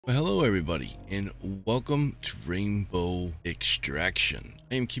Well, hello everybody, and welcome to Rainbow Extraction.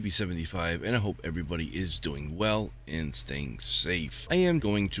 I am Kippy75, and I hope everybody is doing well and staying safe. I am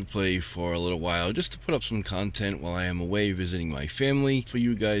going to play for a little while just to put up some content while I am away visiting my family for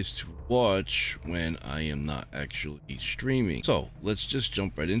you guys to watch when I am not actually streaming. So let's just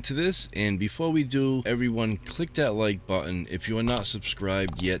jump right into this, and before we do, everyone click that like button. If you are not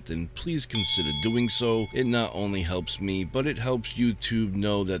subscribed yet, then please consider doing so. It not only helps me, but it helps YouTube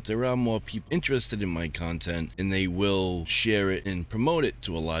know that there are more people interested in my content, and they will share it and promote it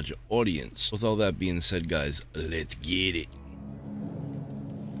to a larger audience. With all that being said, guys, let's get it.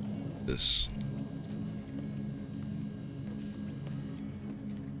 This.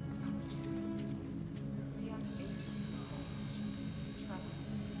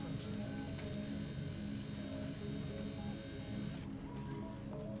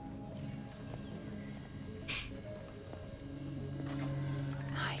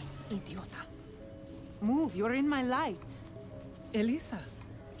 Ay, idiota. Move, you're in my light. Elisa.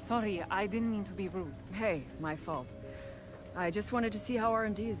 Sorry, I didn't mean to be rude. Hey, my fault. I just wanted to see how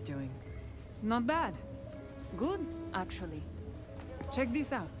R&D is doing. Not bad. Good, actually. Check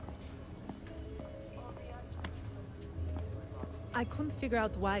this out. I couldn't figure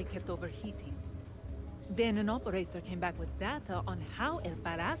out why it kept overheating. Then an operator came back with data on how El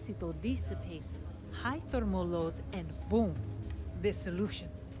Parásito dissipates high thermal loads, and boom, the solution.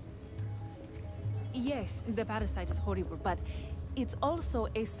 Yes, the parasite is horrible, but it's also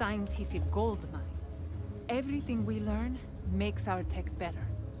a scientific gold mine. Everything we learn makes our tech better.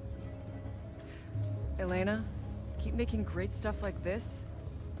 Elena, keep making great stuff like this,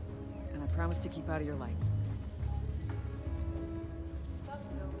 and I promise to keep out of your light.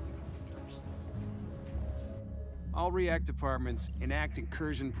 All React departments enact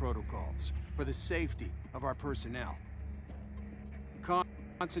incursion protocols for the safety of our personnel.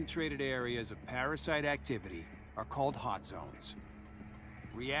 Concentrated areas of parasite activity are called hot zones.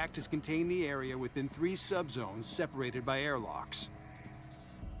 React has contained the area within 3 subzones separated by airlocks.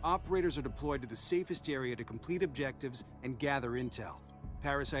 Operators are deployed to the safest area to complete objectives and gather intel.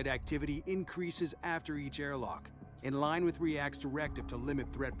 Parasite activity increases after each airlock, in line with React's directive to limit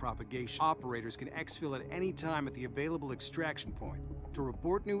threat propagation. Operators can exfil at any time at the available extraction point to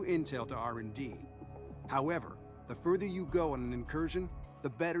report new intel to R&D. However, the further you go on an incursion, the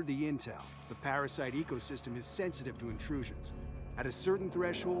better the intel. The parasite ecosystem is sensitive to intrusions. At a certain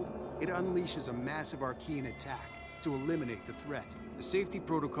threshold, it unleashes a massive Archean attack to eliminate the threat. The safety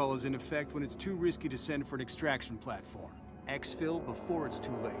protocol is in effect when it's too risky to send for an extraction platform. Exfil before it's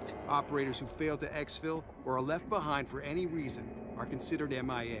too late. Operators who fail to exfil or are left behind for any reason are considered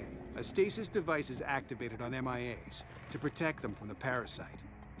MIA. A stasis device is activated on MIAs to protect them from the parasite.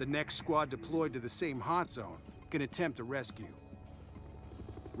 The next squad deployed to the same hot zone can attempt a rescue.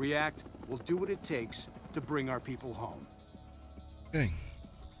 React will do what it takes to bring our people home. Okay.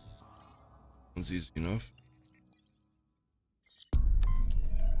 Sounds easy enough.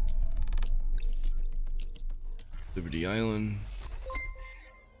 Liberty Island.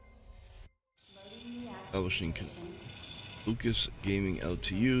 Publishing Lucas Gaming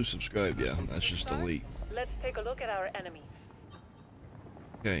LTU. Subscribe. Yeah, that's just delete. Let's take a look at our enemy.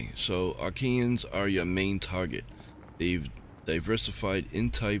 Okay, so Archaeans are your main target. They've diversified in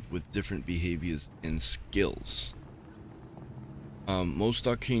type with different behaviors and skills. Most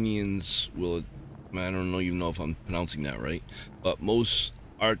Arcanians will, I don't even know if I'm pronouncing that right, but most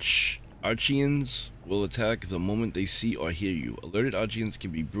Archeans will attack the moment they see or hear you. Alerted Archeans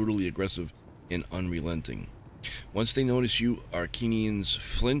can be brutally aggressive and unrelenting. Once they notice you, Arcanians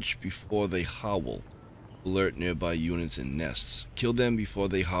flinch before they howl. Alert nearby units and nests. Kill them before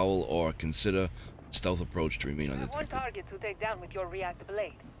they howl, or consider stealth approach to remain undetected. One target to take down with your React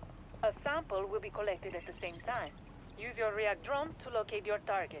blade. A sample will be collected at the same time. Use your React drone to locate your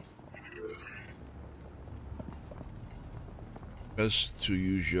target. Press to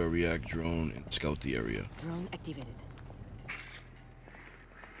use your React drone and scout the area. Drone activated.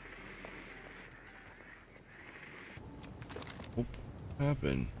 What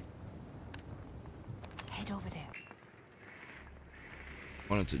happened? Head over there.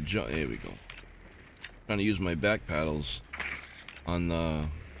 Wanted to jump. There we go. Trying to use my back paddles on the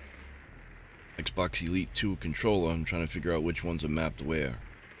Xbox Elite 2 controller. I'm trying to figure out which ones are mapped where.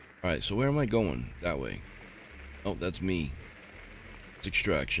 Alright, so where am I going? That way. Oh, that's me. It's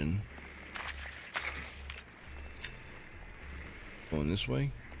extraction. Going this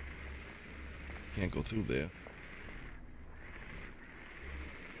way? Can't go through there.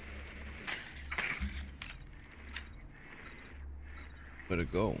 Where to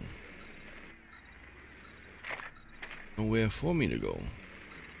go? Nowhere for me to go.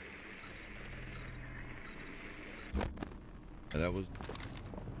 that was...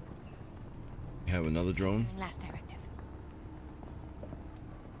 We have another drone. Last directive.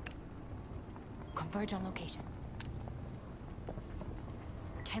 Converge on location.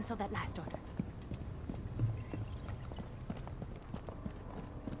 Cancel that last order.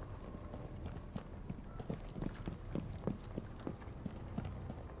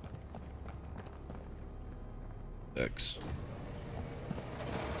 X.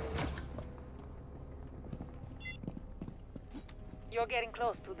 You're getting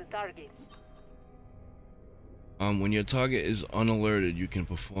close to the target. When your target is unalerted, you can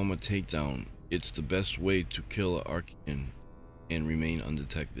perform a takedown. It's the best way to kill an Archaean and remain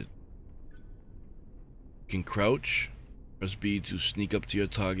undetected. You can crouch, press B to sneak up to your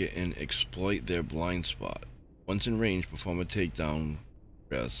target and exploit their blind spot. Once in range, perform a takedown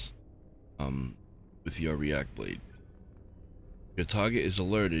press with your react blade. If your target is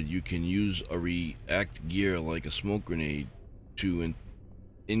alerted, you can use a react gear like a smoke grenade to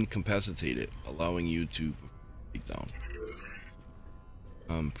incapacitate it, allowing you to take down.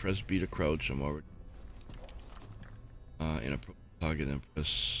 Press B to crouch. I'm already in a target, then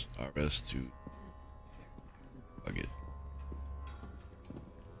press RS to target.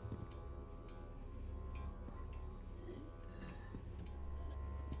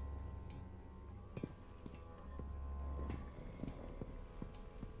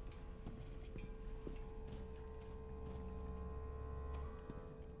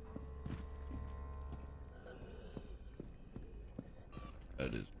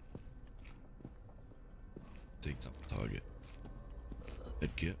 That is. Take down the target.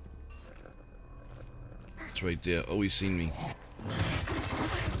 Head kit. It's right there. Oh, he's seen me.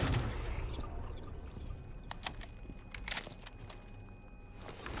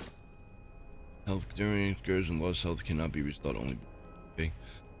 Health during excursion. Lost health cannot be restored only. Okay.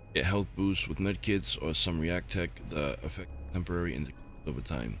 Get health boosts with medkits or some react tech. The effect is temporary and over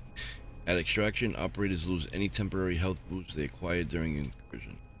time. At extraction, operators lose any temporary health boosts they acquired during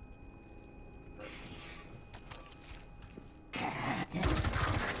incursion.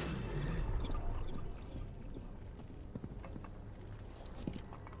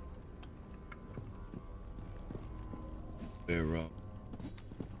 Where,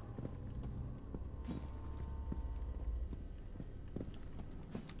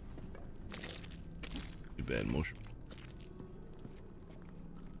 too bad motion.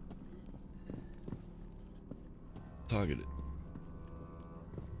 Targeted.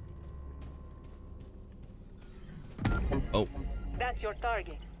 Oh. That's your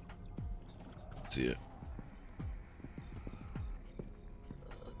target. See it.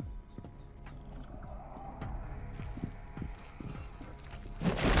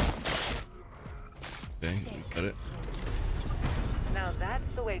 Okay, you got it. Now that's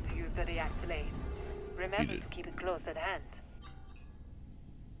the way to use the react blade. Remember Needed. to keep it close at hand.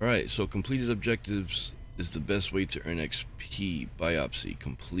 Alright, so completed objectives is the best way to earn XP. Biopsy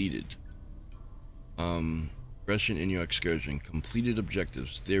completed. Progression in your excursion. Completed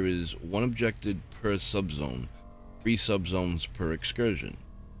objectives. There is one objective per subzone, 3 subzones per excursion.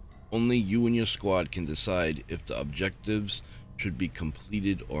 Only you and your squad can decide if the objectives should be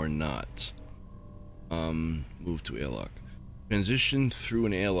completed or not. Move to airlock. Transition through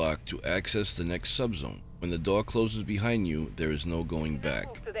an airlock to access the next subzone. When the door closes behind you, there is no going back.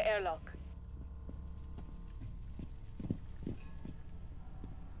 Move to the airlock.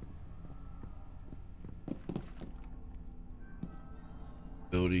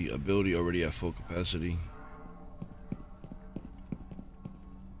 Ability already at full capacity.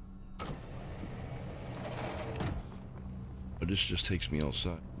 But this just takes me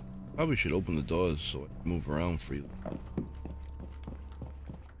outside. Probably should open the doors so I can move around freely.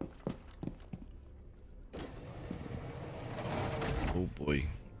 Oh boy.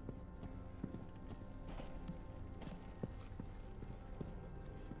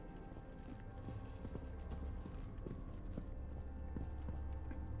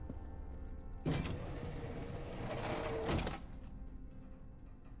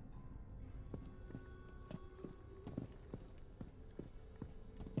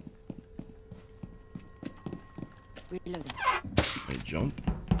 Reloading. I jump.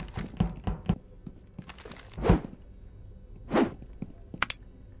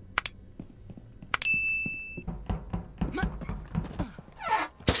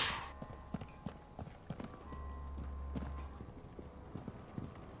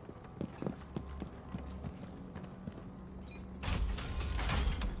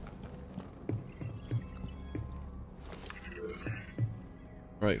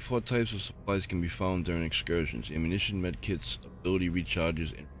 Right, 4 types of supplies can be found during excursions: ammunition, medkits, ability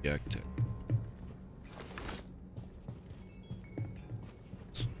recharges, and react tech.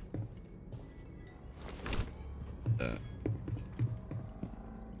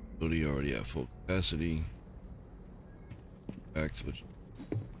 Facility already at full capacity. Back to the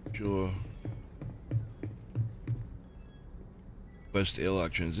shore. West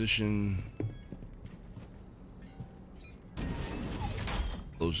airlock transition.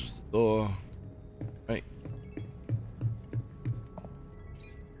 Closes the door. Right.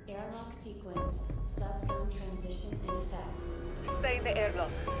 Airlock sequence. Subzone transition in effect. Stay in the airlock.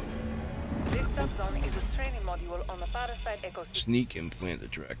 This subzone is a training module on the Parasite ecosystem. Sneak and plant the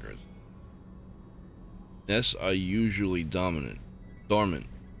trackers. Nests are usually dormant.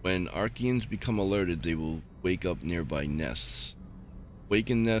 When Archeans become alerted, they will wake up nearby nests.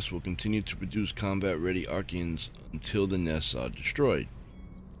 Awakened nests will continue to produce combat-ready Archeans until the nests are destroyed.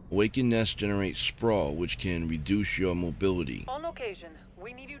 Awakened nests generate sprawl, which can reduce your mobility. On occasion,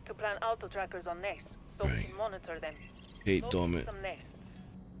 we need you to plant auto trackers on nests so we can monitor them. Hate Locate dormant. some nests.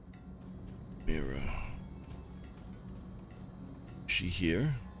 Mirror. Is she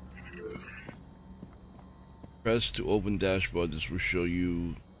here? Press to open dashboard. This will show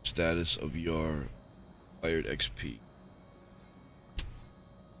you status of your acquired XP.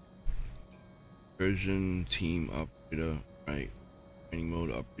 Version, team, operator, right. Training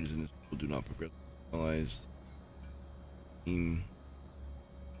mode, operators in this mode do not progress. Analyzed. Team.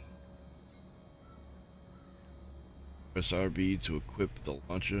 Press RB to equip the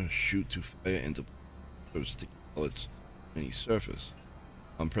launcher, shoot to fire, and deploy sticky pellets on any surface.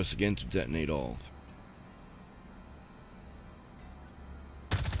 Press again to detonate all.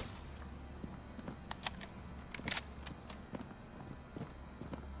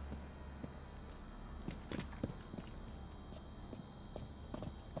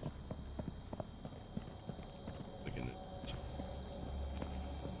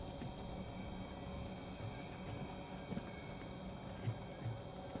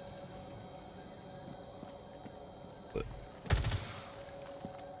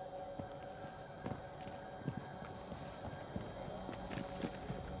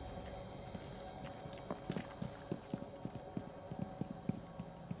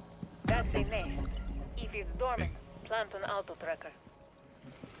 That's a nest. If it's dormant, plant an auto tracker.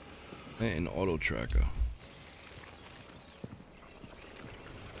 And an auto tracker.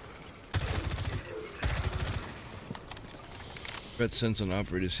 Red sense on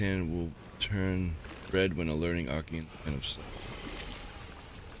operator's hand will turn red when alerting Archean kind of stuff.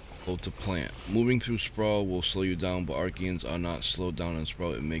 Go to plant. Moving through sprawl will slow you down, but Archeans are not slowed down on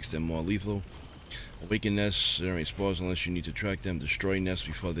sprawl. It makes them more lethal. Awaken nests generate spawns unless you need to track them. Destroy nests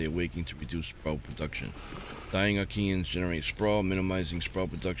before they awaken to reduce sprawl production. Dying Archeans generate sprawl, minimizing sprawl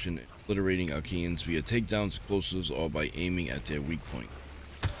production, obliterating Archeans via takedowns, explosives, or by aiming at their weak point.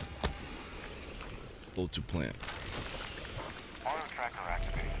 Go to plant. Auto tracker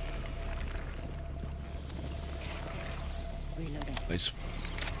activated. Reloading. Nice.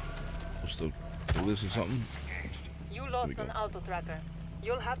 Supposed to do this or something? You lost we go. an auto tracker.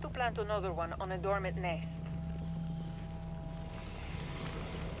 You'll have to plant another one on a dormant nest.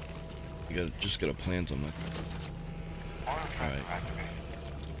 You just gotta plant them. Auto tracker Alright. activated.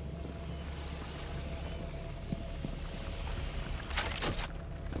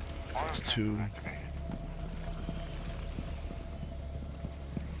 Auto tracker Two. activated.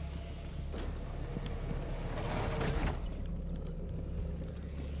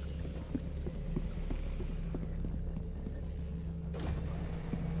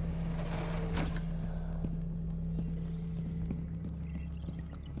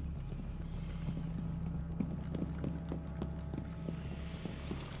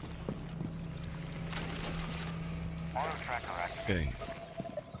 Auto tracker activated. Okay.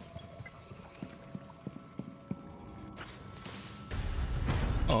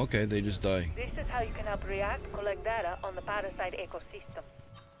 Oh, okay, they just die. This is how you can help React collect data on the Parasite ecosystem.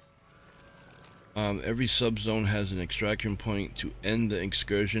 Every subzone has an extraction point. To end the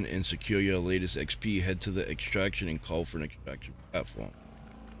excursion and secure your latest XP, head to the extraction and call for an extraction platform.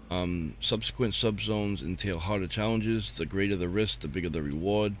 Subsequent subzones entail harder challenges. The greater the risk, the bigger the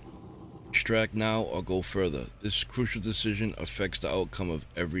reward. Extract now or go further. This crucial decision affects the outcome of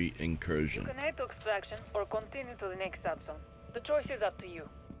every You incursion. can head to extraction or continue to the next subzone. The choice is up to you.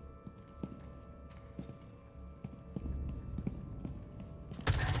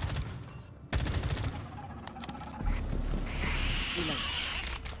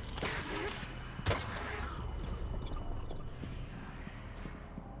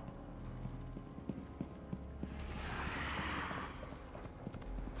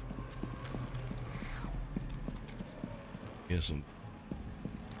 Here's some.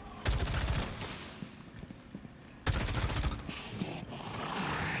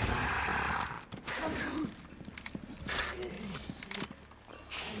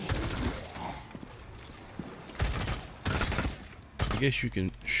 guess you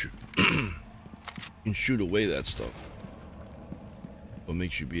can shoot, you can shoot away that stuff. What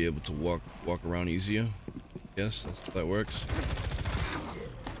makes you be able to walk around easier? Yes, that's how that works.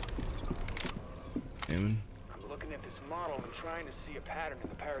 Damon. I'm looking at this model and trying to see a pattern in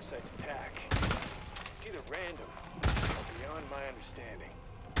the parasite's attack. It's either random or beyond my understanding.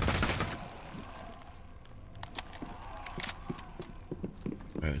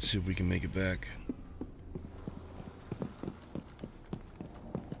 Alright, let's see if we can make it back.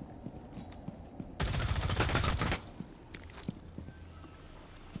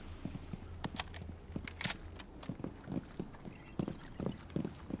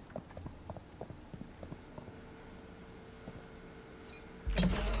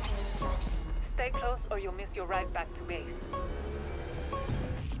 Stay close or you'll miss your ride back to base.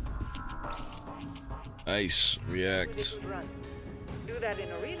 Nice. React. Really good run. Do that in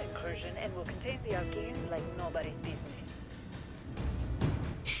a real incursion and we'll contain the Archaeans like nobody's business.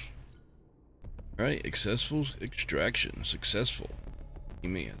 Alright, successful extraction. Successful. You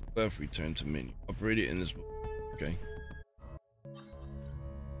may have left, return to menu. Operate it in this book. Okay.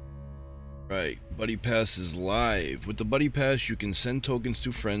 Right, Buddy Pass is live. With the Buddy Pass, you can send tokens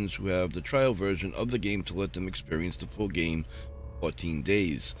to friends who have the trial version of the game to let them experience the full game 14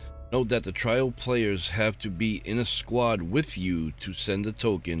 days. Note that the trial players have to be in a squad with you to send a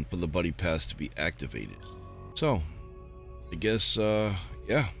token for the Buddy Pass to be activated. So, I guess,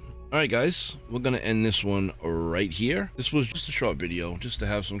 yeah. Alright guys, we're gonna end this one right here. This was just a short video, just to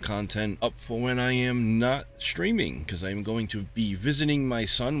have some content up for when I am not streaming, because I'm going to be visiting my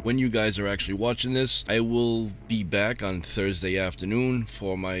son. When you guys are actually watching this, I will be back on Thursday afternoon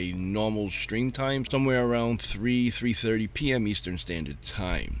for my normal stream time, somewhere around 3:30 p.m. Eastern Standard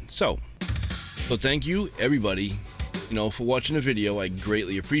Time. So thank you everybody, for watching the video. I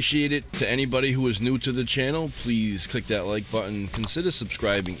greatly appreciate it. To anybody who is new to the channel, please click that like button. Consider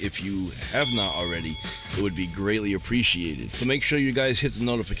subscribing if you have not already. It would be greatly appreciated. So make sure you guys hit the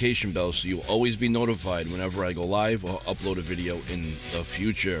notification bell so you'll always be notified whenever I go live or upload a video in the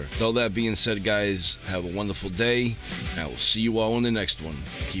future. With all that being said, guys, have a wonderful day. I will see you all in the next one.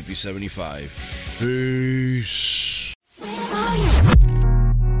 Keep you 75. Peace.